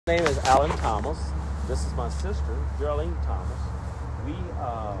My name is Alan Thomas. This is my sister, Geraldine Thomas. We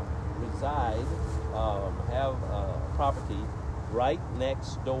reside, have a property right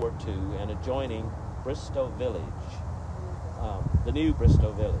next door to and adjoining Bristow Village, the new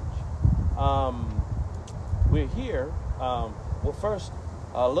Bristow Village. We're here. Well, first,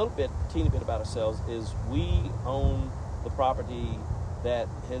 teeny bit about ourselves is we own the property that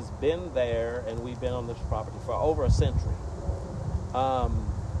has been there, and we've been on this property for over a century.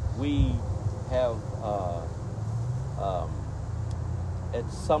 We have, at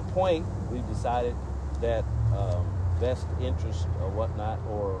some point, we've decided that best interest or whatnot,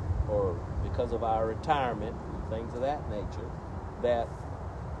 or because of our retirement and things of that nature, that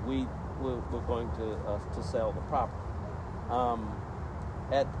we're going to sell the property.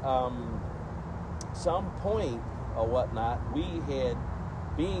 At some point or whatnot, we had,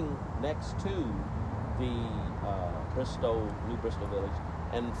 being next to the New Bristow Village,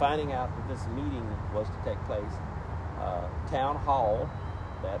 and finding out that this meeting was to take place, town hall,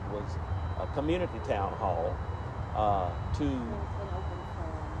 that was a community town hall, to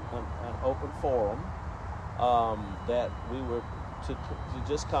an open forum, that we were to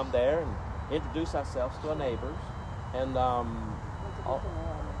just come there and introduce ourselves to our neighbors, and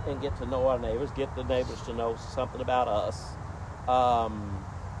get to know our neighbors, get the neighbors to know something about us,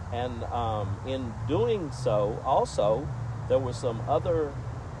 and in doing so, also, there were some other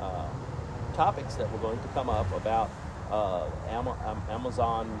topics that were going to come up about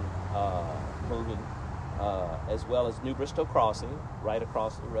Amazon moving, as well as New Bristow Crossing, right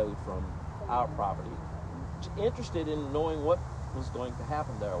across the road from our property. Interested in knowing what was going to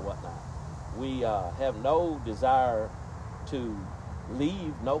happen there or whatnot. We have no desire to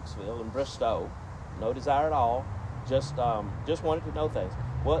leave Nokesville and Bristow, no desire at all. Just wanted to know things.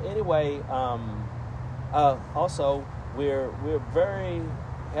 Well, anyway, also we're very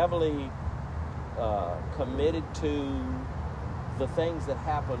heavily committed to the things that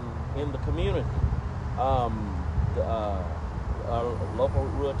happen in the community. Our local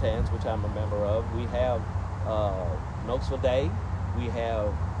Ruitans, which I'm a member of, we have Nokesville Day, we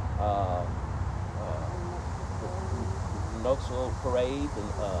have Nokesville Parade, the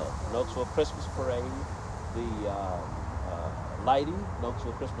Nokesville Christmas Parade, the lighting,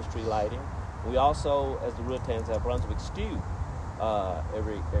 Nokesville Christmas tree lighting. We also, as the Ruitans, have Brunswick Stew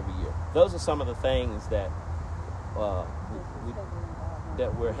every year. Those are some of the things that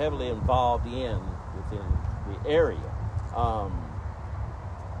that we're heavily involved in within the area.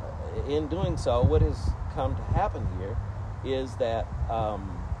 In doing so, what has come to happen here is that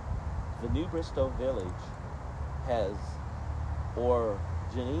the New Bristow Village has, or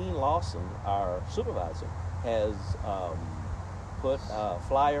Janine Lawson, our supervisor, has put a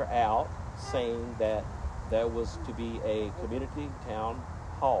flyer out saying that there was to be a community town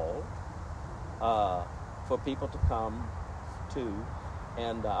hall for people to come to,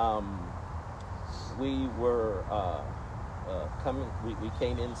 and we were coming. We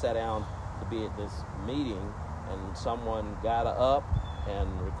came in, sat down to be at this meeting, and someone got up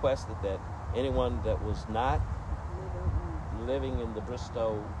and requested that anyone that was not living in the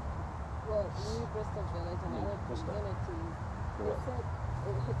Bristow, New Bristow Village and other communities, they said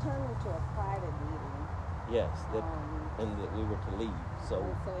it had turned into a private meeting. yes, and that we were to leave. So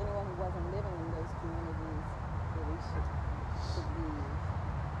anyone who wasn't living in those communities really should leave.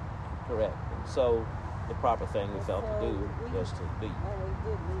 Correct. And so the proper thing we felt to do was to leave. And we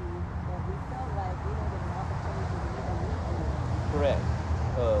did leave, but we felt like we didn't get an opportunity to even meet anyone. Correct.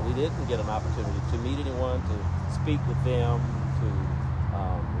 We didn't get an opportunity to meet anyone, to speak with them, to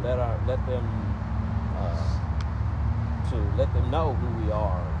let them know who we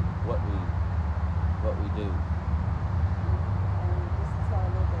are, what we do. And just to tell a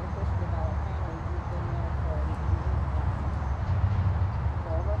little bit of history about our family, we've been there for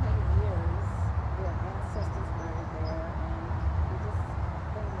over 100 years. Our ancestors buried there, and we just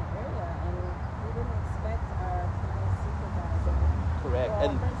been in the area, and we didn't expect our county supervisor, Correct. or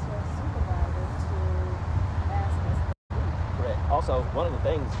our principal supervisor, to ask us to leave. Correct. Also, one of the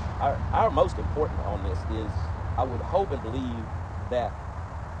things, our most important on this is, I would hope and believe that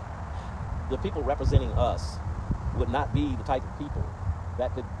the people representing us would not be the type of people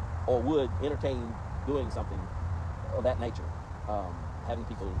that could or would entertain doing something of that nature. Having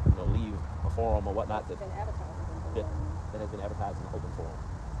people, leave a forum or whatnot that has been advertised in an open forum.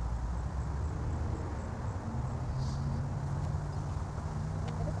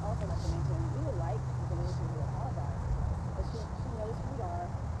 I just also like to mention, we would like Janine to apologize, but she knows who we are,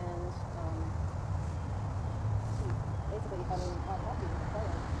 and she basically, our property is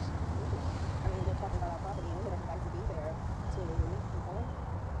selling. We're talking about our property, and we would like to be there to meet people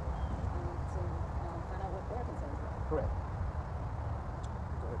Correct.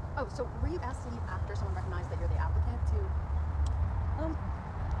 Go ahead. Oh, so were you asked to leave after someone recognized that you're the applicant to?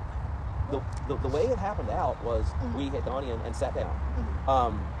 The way it happened out was we had gone in and sat down.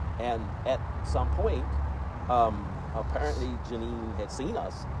 And at some point, apparently Janine had seen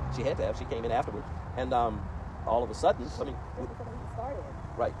us. She had to have. She came in afterwards. And all of a sudden, I mean, Just before the meeting started.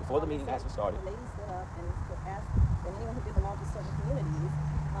 right, before the meeting actually started. The lady stood up and asked that anyone who did belong to certain communities,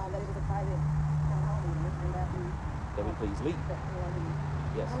 that it was a private town hall meeting and that we please leave. That anyone who,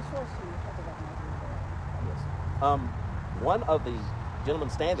 Yes. I'm sure she had to recognize me there. Yes. One of the gentlemen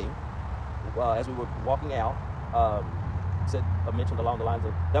standing, as we were walking out, mentioned along the lines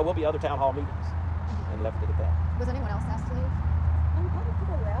of, there will be other town hall meetings, and left it at that. Was anyone else asked to leave? Other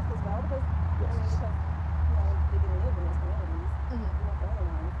people left as well because, Yes. because they didn't live in those communities. We weren't the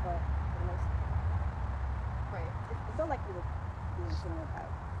only ones, but for the most, Right. it felt like we were being singled out.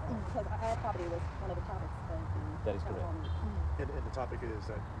 Because our property was one of the topics of the That is town correct. hall meeting. And the topic is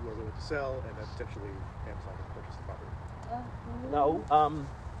that you are willing to sell and that potentially Amazon will purchase the property. No,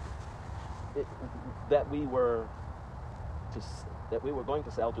 that we were going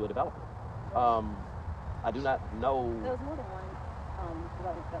to sell to a developer. I do not know. There was more than one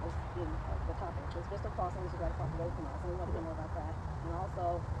development that was in the topic. There's Bristol Crossing, which is right across the road from us, and we wanted to know more about that. And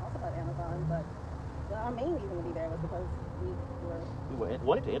also about Amazon, but our main reason to be there was because we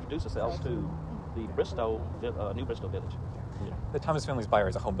wanted to introduce ourselves to the Bristow, New Bristow Village. Yeah. The Thomas Family's buyer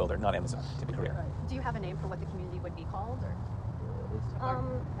is a home builder, not Amazon, to be clear. Do you have a name for what the community would be called, or? I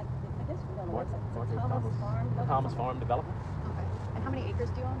guess we don't know. Martin Thomas Farm. Thomas Farm Development. Okay. And how many acres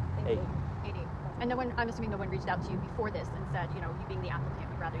do you own? 80. 80. And no one, I'm assuming no one reached out to you before this and said, you being the applicant,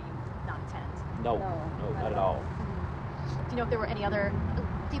 we'd rather you not attend. No, not at all. Do you know if there were any other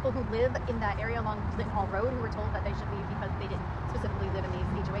people who live in that area along Clinton Hall Road who were told that they should leave because they didn't specifically live in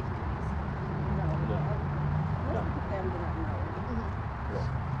these HOA communities? No. Most people there we did not know.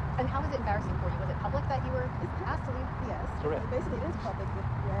 And how was it embarrassing for you? Was it public that you were asked to leave? Yes. Correct. Basically, it is public. If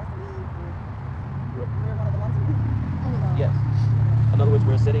you're asked to leave, we're one of the ones who leave. Yes. In other words,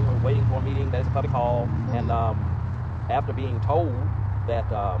 we're waiting for a meeting that is a public hall, and after being told that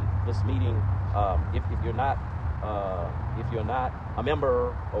this meeting, if you're not a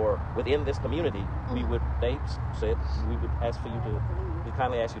member or within this community, they said we would ask for you to, we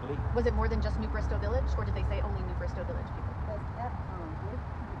kindly ask you to leave. Was it more than just New Bristow Village, or did they say only New Bristow Village people? Because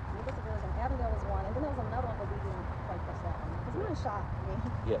New Bristow Village and Avondale was one, and then there was another one, but we didn't quite catch that one. Because we were in shock.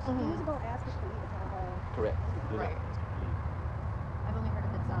 Yes. We usually don't ask us to leave the town hall. Correct. Right. I've only heard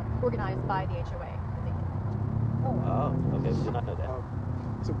of it's organized by the HOA. That they can... Oh, okay. We did not know that.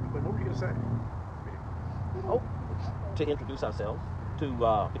 So what were you going to say? To introduce ourselves,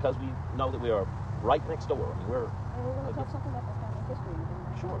 because we know that we are right next door. I mean, we're. And we're going to talk something about the family history.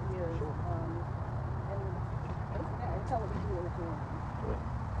 Sure. Years. Sure. And tell what we do in the community. Correct.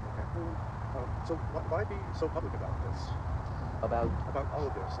 Okay. So why be so public about this? About all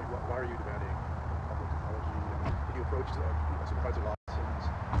of this? Like, why are you demanding public apology? I mean, did you approach the Supervisor Lawson's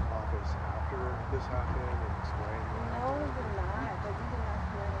office after this happened and explain? No, we did not. But we did not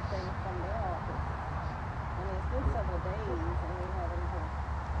hear anything from their office. I mean, it's been several days, and we haven't heard.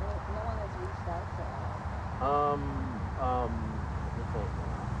 No one has reached out to us.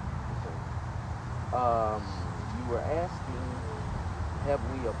 You were asking, have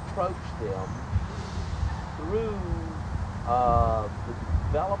we approached them through the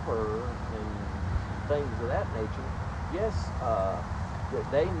developer and things of that nature? Yes,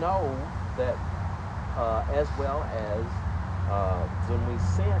 they know that, as well as when we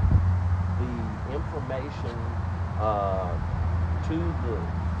sent the information to the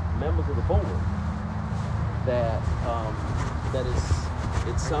members of the board, that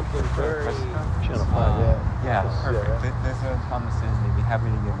it's something very perfect. There's no Thomason. They'd be happy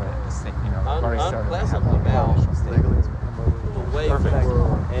to give a statement, unpleasant about the way we were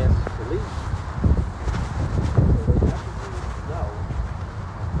asked to leave. No,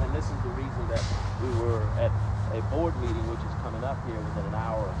 and this is the reason that we were at a board meeting, which is coming up here within an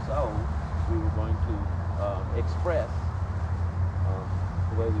hour or so. We were going to express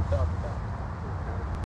the way we felt about it.